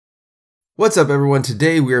What's up everyone,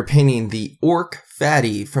 today we are painting the Orc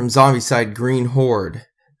Fatty from Zombicide Green Horde.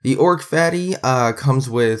 The Orc Fatty comes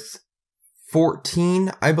with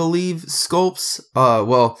 14, I believe, sculpts.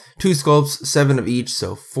 Well, 2 sculpts, 7 of each,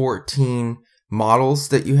 so 14 models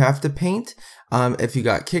that you have to paint. If you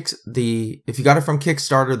got it from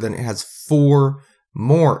Kickstarter, then it has 4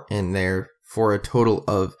 more in there for a total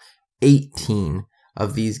of 18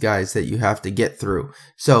 of these guys that you have to get through.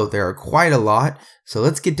 So there are quite a lot. So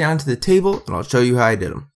let's get down to the table and I'll show you how I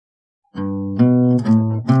did them.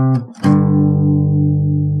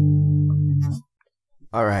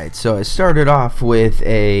 Alright, so I started off with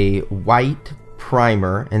a white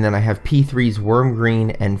primer, and then I have P3's Wurm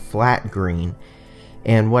Green and Flat Green.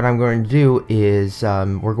 And what I'm going to do is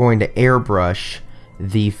we're going to airbrush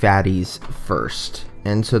the fatties first.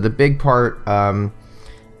 And so the big part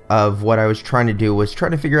of what I was trying to do was try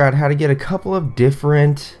to figure out how to get a couple of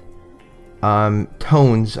different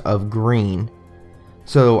tones of green.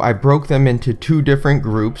 So I broke them into 2 different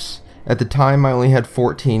groups. At the time I only had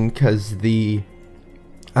 14 because the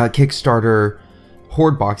Kickstarter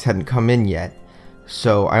Horde box hadn't come in yet.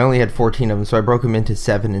 So I only had 14 of them, so I broke them into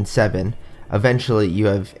 7 and 7. Eventually you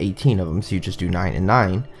have 18 of them, so you just do 9 and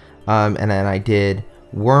 9. And then I did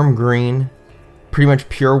Wurm Green, pretty much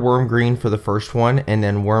pure Wurm Green for the first one, and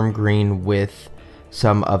then Wurm Green with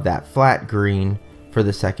some of that flat green for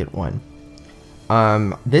the second one.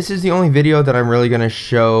 This is the only video that I'm really going to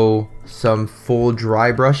show some full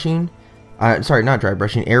dry brushing. Sorry, not dry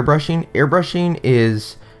brushing, airbrushing. Airbrushing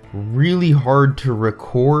is really hard to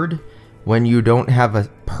record when you don't have a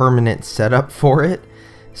permanent setup for it.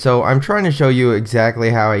 So I'm trying to show you exactly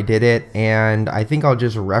how I did it, and I think I'll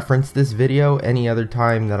just reference this video any other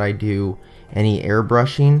time that I do any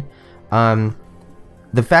airbrushing.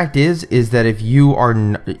 The fact is that if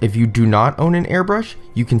you do not own an airbrush,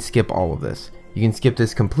 you can skip all of this. You can skip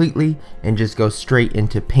this completely and just go straight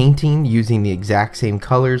into painting using the exact same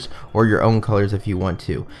colors or your own colors if you want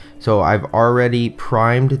to. So I've already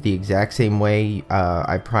primed the exact same way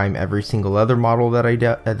I prime every single other model that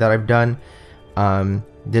I've done.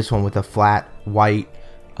 This one with a flat white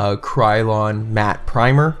Krylon matte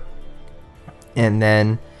primer, and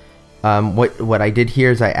then what I did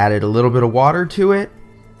here is I added a little bit of water to it.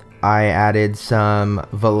 I added some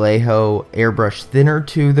Vallejo airbrush thinner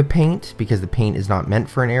to the paint because the paint is not meant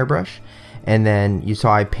for an airbrush. And then you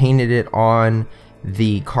saw I painted it on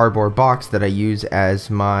the cardboard box that I use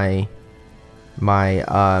as my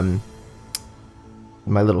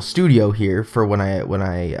little studio here for when I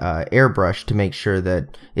airbrush, to make sure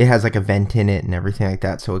that it has like a vent in it and everything like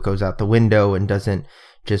that, so it goes out the window and doesn't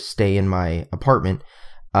just stay in my apartment.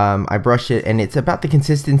 I brush it, and it's about the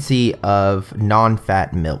consistency of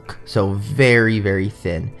non-fat milk, so very, very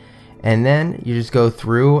thin. And then you just go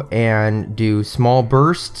through and do small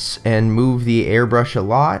bursts and move the airbrush a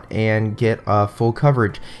lot and get full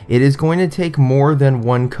coverage. It is going to take more than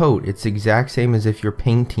 1 coat. It's the exact same as if you're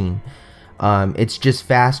painting. It's just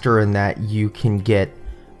faster in that you can get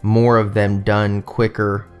more of them done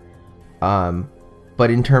quicker. But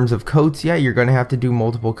in terms of coats, yeah, you're going to have to do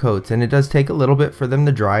multiple coats, and it does take a little bit for them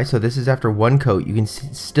to dry. So this is after 1 coat. You can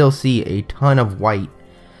still see a ton of white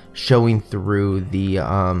showing through the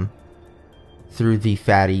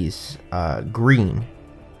fatty's green.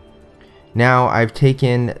 Now I've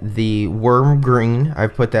taken the Wurm Green,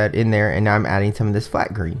 I've put that in there, and now I'm adding some of this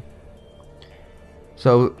flat green.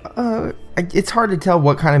 So it's hard to tell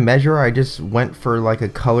what kind of measure. I just went for like a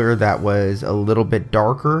color that was a little bit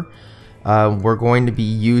darker. We're going to be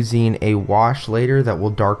using a wash later that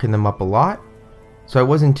will darken them up a lot. So I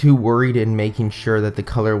wasn't too worried in making sure that the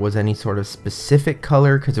color was any sort of specific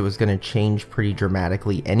color, because it was going to change pretty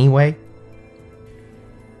dramatically anyway.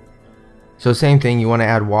 So same thing, you want to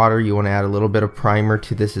add water, you want to add a little bit of primer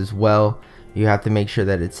to this as well. You have to make sure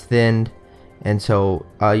that it's thinned. And so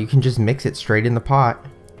you can just mix it straight in the pot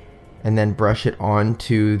and then brush it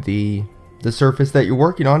onto the surface that you're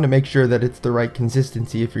working on to make sure that it's the right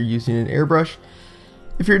consistency if you're using an airbrush.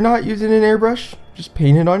 If you're not using an airbrush, just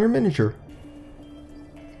paint it on your miniature.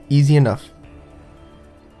 Easy enough.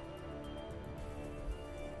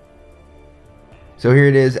 So here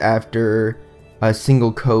it is after a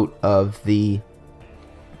single coat of the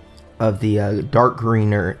darker green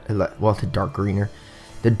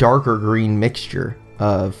mixture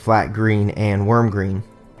of flat green and Wurm Green.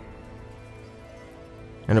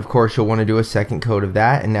 And of course you'll want to do a second coat of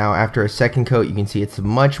that, and now after a second coat you can see it's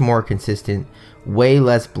much more consistent, way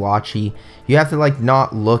less blotchy. You have to like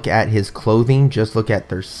not look at his clothing, just look at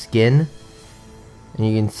their skin, and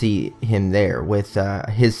you can see him there with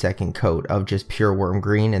his second coat of just pure Wurm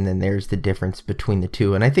Green, and then there's the difference between the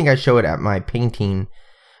two. And I think I show it at my painting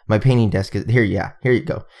my painting desk is here. Yeah, here you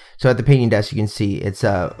go. So at the painting desk, you can see it's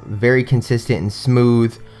very consistent and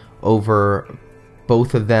smooth over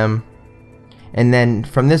both of them. And then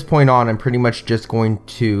from this point on, I'm pretty much just going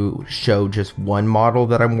to show just one model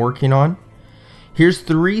that I'm working on. Here's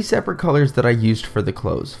 3 separate colors that I used for the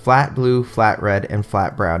clothes: flat blue, flat red, and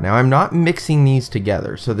flat brown. Now I'm not mixing these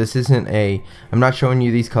together, so this isn't I'm not showing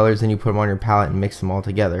you these colors and you put them on your palette and mix them all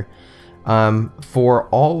together. For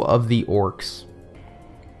all of the orcs,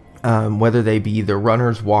 whether they be the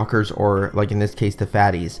runners, walkers, or like in this case the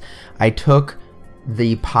fatties, I took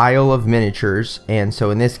the pile of miniatures, and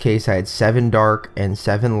so in this case I had 7 dark and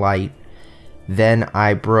 7 light. Then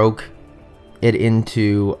I broke it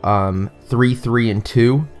into 3, 3, and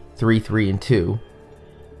 2, 3, 3, and 2,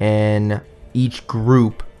 and each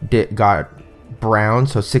group got brown.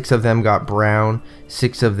 So 6 of them got brown,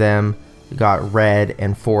 6 of them got red,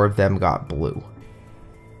 and 4 of them got blue.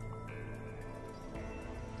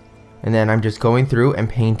 And then I'm just going through and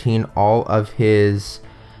painting all of his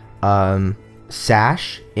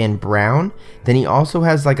sash in brown. Then he also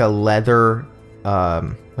has like a leather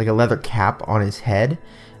cap on his head.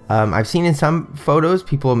 I've seen in some photos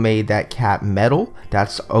people made that cap metal.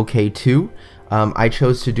 That's okay too. I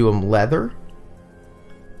chose to do him leather.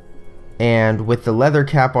 And with the leather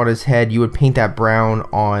cap on his head, you would paint that brown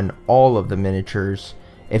on all of the miniatures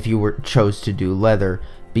if you chose to do leather,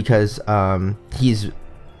 because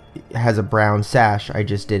has a brown sash. I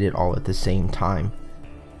just did it all at the same time.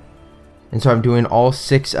 And so I'm doing all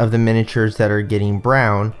 6 of the miniatures that are getting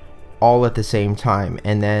brown all at the same time,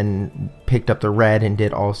 and then picked up the red and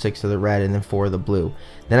did all 6 of the red, and then 4 of the blue.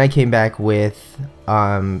 Then I came back with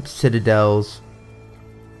Citadel's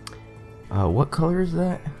what color is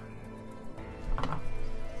that?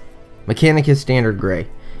 Mechanicus Standard Gray.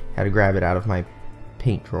 Had to grab it out of my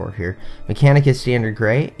paint drawer here. Mechanicus Standard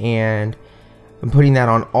Gray, and I'm putting that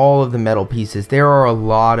on all of the metal pieces. There are a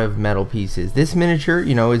lot of metal pieces. This miniature,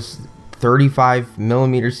 you know, is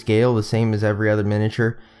 35mm scale, the same as every other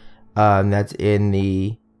miniature. That's in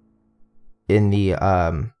the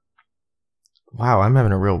wow, I'm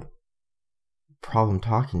having a real problem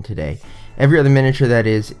talking today. Every other miniature that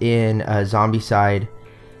is in Zombicide,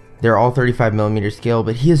 they're all 35mm scale,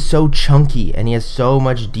 but he is so chunky and he has so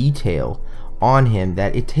much detail on him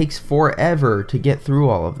that it takes forever to get through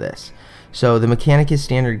all of this. So the Mechanicus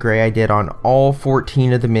Standard Gray I did on all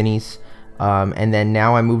 14 of the minis, and then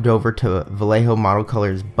now I moved over to Vallejo Model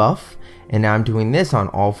Color's Buff, and now I'm doing this on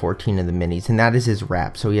all 14 of the minis, and that is his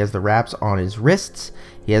wrap. So he has the wraps on his wrists,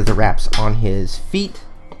 he has the wraps on his feet,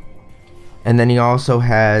 and then he also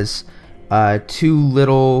has 2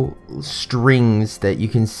 little strings that you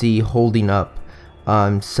can see holding up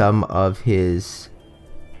some of his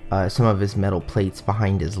metal plates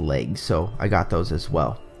behind his legs. So I got those as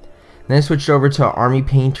well. Then I switched over to Army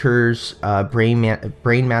Painter's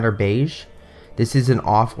Brainmatter Beige. This is an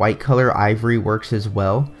off-white color. Ivory works as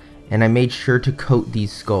well. And I made sure to coat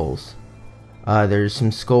these skulls. There's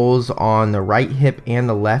some skulls on the right hip and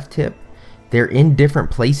the left hip. They're in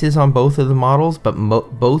different places on both of the models, but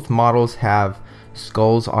both models have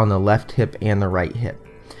skulls on the left hip and the right hip.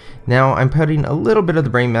 Now I'm putting a little bit of the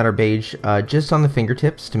Brainmatter Beige just on the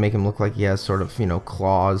fingertips to make him look like he has sort of, you know,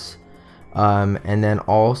 claws. And then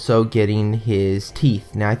also getting his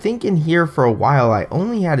teeth. Now I think in here for a while I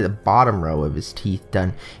only had the bottom row of his teeth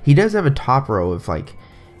done. He does have a top row of like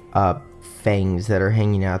fangs that are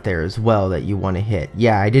hanging out there as well that you want to hit.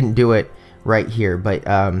 Yeah, I didn't do it right here, but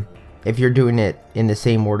if you're doing it in the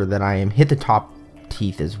same order that I am, hit the top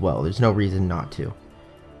teeth as well. There's no reason not to.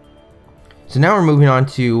 So now we're moving on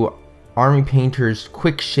to Army Painter's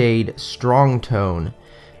Quickshade Strong Tone.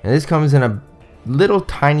 And this comes in a little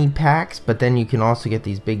tiny packs, but then you can also get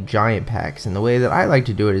these big giant packs. And the way that I like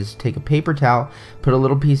to do it is take a paper towel, put a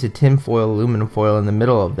little piece of tin foil, aluminum foil in the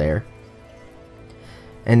middle of there,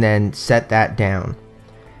 and then set that down.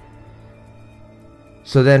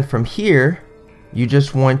 So then from here you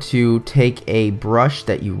just want to take a brush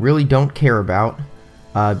that you really don't care about,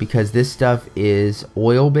 because this stuff is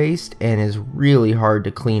oil based and is really hard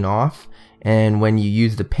to clean off, and when you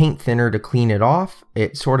use the paint thinner to clean it off,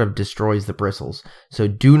 it sort of destroys the bristles. So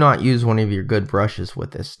do not use one of your good brushes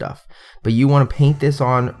with this stuff, but you want to paint this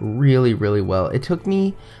on really well. It took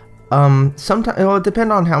me sometimes, well, it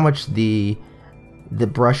depends on how much the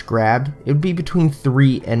brush grabbed. It would be between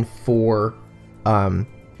 3 and 4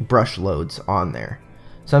 brush loads on there.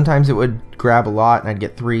 Sometimes it would grab a lot and I'd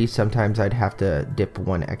get 3, sometimes I'd have to dip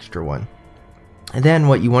 1 extra one. And then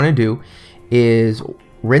what you want to do is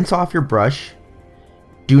rinse off your brush.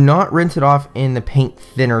 Do not rinse it off in the paint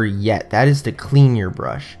thinner yet. That is to clean your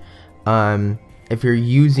brush. And if you're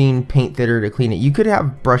using paint thinner to clean it, you could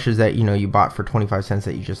have brushes that you bought for 25 cents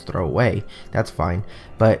that you just throw away. That's fine.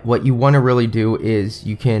 But what you want to really do is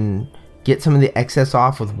you can get some of the excess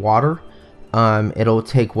off with water. It'll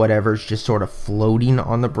take whatever's just sort of floating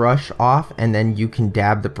on the brush off, and then you can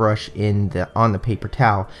dab the brush on the paper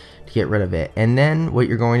towel to get rid of it. And then what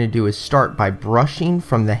you're going to do is start by brushing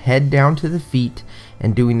from the head down to the feet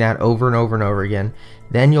and doing that over and over and over again.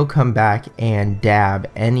 Then you'll come back and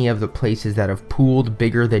dab any of the places that have pooled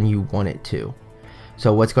bigger than you want it to.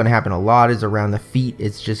 So what's going to happen a lot is around the feet,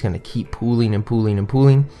 it's just going to keep pooling and pooling and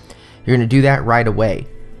pooling. You're going to do that right away.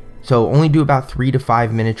 So only do about 3 to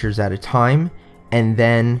 5 miniatures at a time, and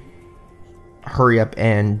then hurry up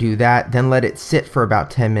and do that. Then let it sit for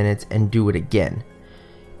about 10 minutes and do it again.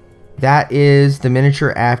 That is the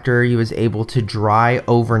miniature after he was able to dry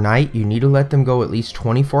overnight. You need to let them go at least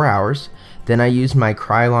 24 hours. Then I used my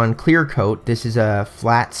Krylon clear coat. This is a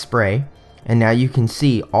flat spray, and now you can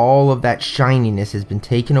see all of that shininess has been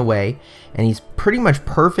taken away, and he's pretty much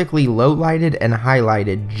perfectly low lighted and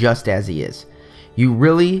highlighted just as he is. You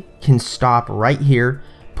really can stop right here,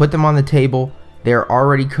 put them on the table. They're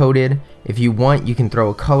already coated. If you want, you can throw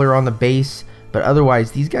a color on the base, but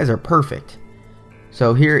otherwise these guys are perfect.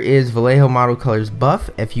 So here is Vallejo Model Color's Buff.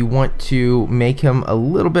 If you want to make him a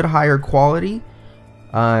little bit higher quality,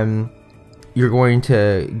 you're going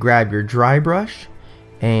to grab your dry brush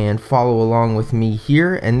and follow along with me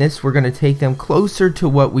here, and this we're going to take them closer to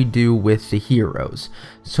what we do with the heroes,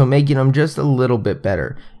 so making them just a little bit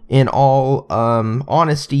better. In all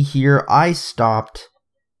honesty here, I stopped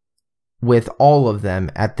with all of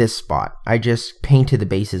them at this spot. I just painted the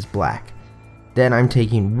bases black. Then I'm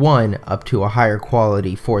taking one up to a higher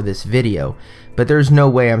quality for this video, but there's no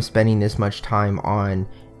way I'm spending this much time on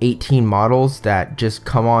 18 models that just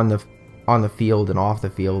come on the field and off the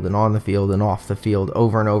field and on the field and off the field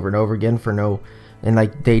over and over and over again and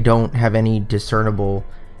like they don't have any discernible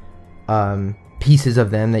pieces of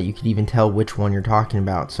them that you could even tell which one you're talking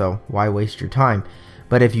about, so why waste your time?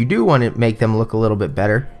 But if you do want to make them look a little bit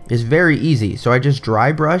better, it's very easy. So I just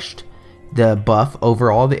dry brushed the buff over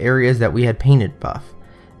all the areas that we had painted buff.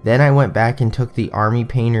 Then I went back and took the Army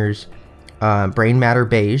Painter's Brainmatter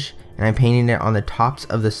Beige, and I'm painting it on the tops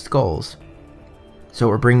of the skulls. So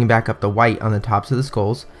we're bringing back up the white on the tops of the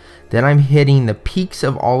skulls. Then I'm hitting the peaks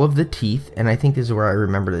of all of the teeth, and I think this is where I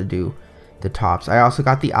remember to do the tops. I also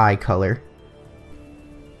got the eye color.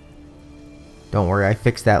 Don't worry, I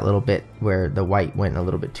fixed that little bit where the white went a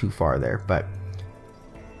little bit too far there, but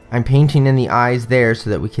I'm painting in the eyes there so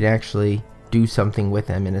that we can actually do something with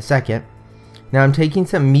them in a second. Now I'm taking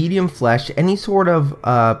some medium flesh. Any sort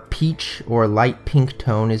of peach or light pink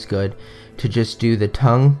tone is good to just do the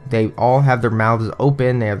tongue. They all have their mouths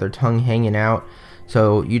open, they have their tongue hanging out,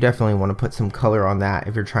 so you definitely want to put some color on that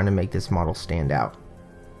if you're trying to make this model stand out.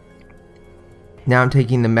 Now I'm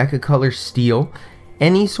taking the Mecha Color Steel.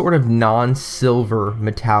 Any sort of non-silver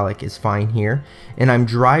metallic is fine here, and I'm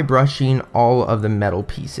dry brushing all of the metal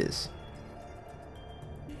pieces.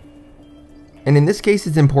 And in this case,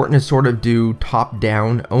 it's important to sort of do top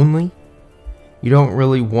down only. You don't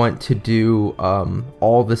really want to do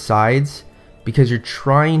all the sides, because you're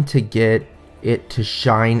trying to get it to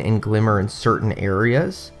shine and glimmer in certain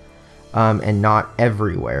areas and not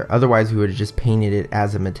everywhere. Otherwise we would have just painted it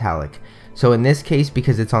as a metallic. So in this case,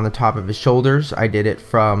 because it's on the top of his shoulders, I did it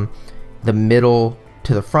from the middle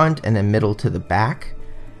to the front and then middle to the back,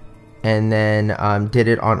 and then did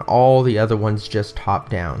it on all the other ones just top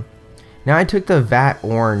down. Now I took the Vat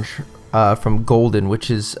Orange from Golden, which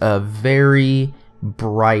is a very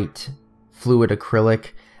bright fluid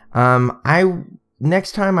acrylic.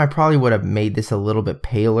 Next time I probably would have made this a little bit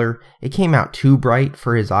paler. It came out too bright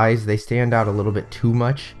for his eyes. They stand out a little bit too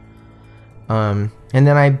much. And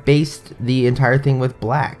then I based the entire thing with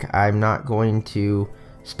black. I'm not going to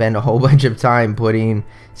spend a whole bunch of time putting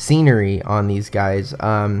scenery on these guys.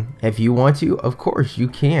 If you want to, of course you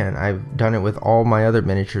can. I've done it with all my other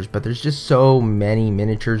miniatures, but there's just so many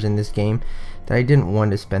miniatures in this game that I didn't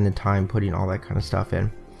want to spend the time putting all that kind of stuff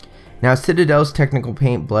in. Now, Citadel's technical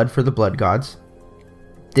paint, Blood for the Blood Gods.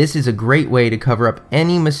 This is a great way to cover up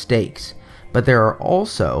any mistakes, but there are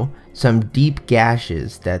also some deep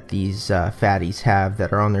gashes that these fatties have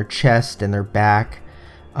that are on their chest and their back.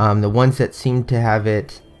 The ones that seem to have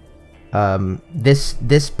it,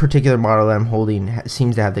 this particular model that I'm holding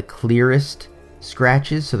seems to have the clearest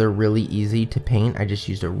scratches, so they're really easy to paint. I just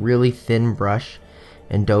used a really thin brush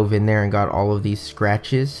and dove in there and got all of these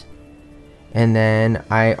scratches. And then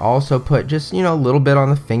I also put just, a little bit on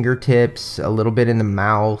the fingertips, a little bit in the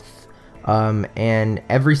mouth, and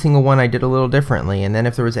every single one I did a little differently. And then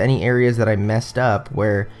if there was any areas that I messed up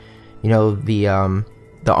where you know, the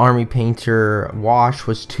army painter wash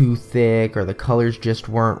was too thick or the colors just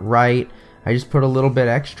weren't right, I just put a little bit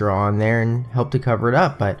extra on there and helped to cover it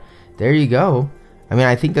up. But there you go. I mean,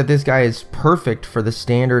 I think that this guy is perfect for the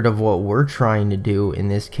standard of what we're trying to do in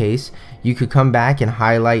this case. You could come back and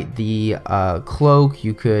highlight the cloak,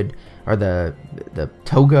 you could, or the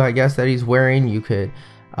toga, I guess, that he's wearing. You could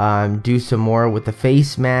do some more with the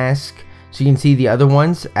face mask. So you can see the other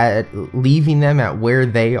ones, leaving them at where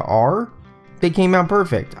they are, they came out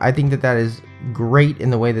perfect. I think that that is great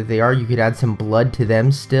in the way that they are. You could add some blood to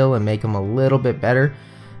them still and make them a little bit better.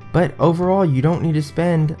 But overall, you don't need to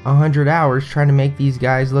spend 100 hours trying to make these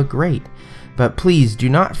guys look great. But please do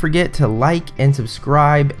not forget to like and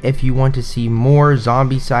subscribe if you want to see more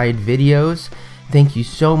Zombicide videos. Thank you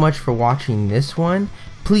so much for watching this one.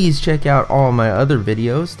 Please check out all my other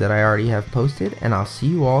videos that I already have posted, and I'll see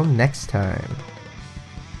you all next time.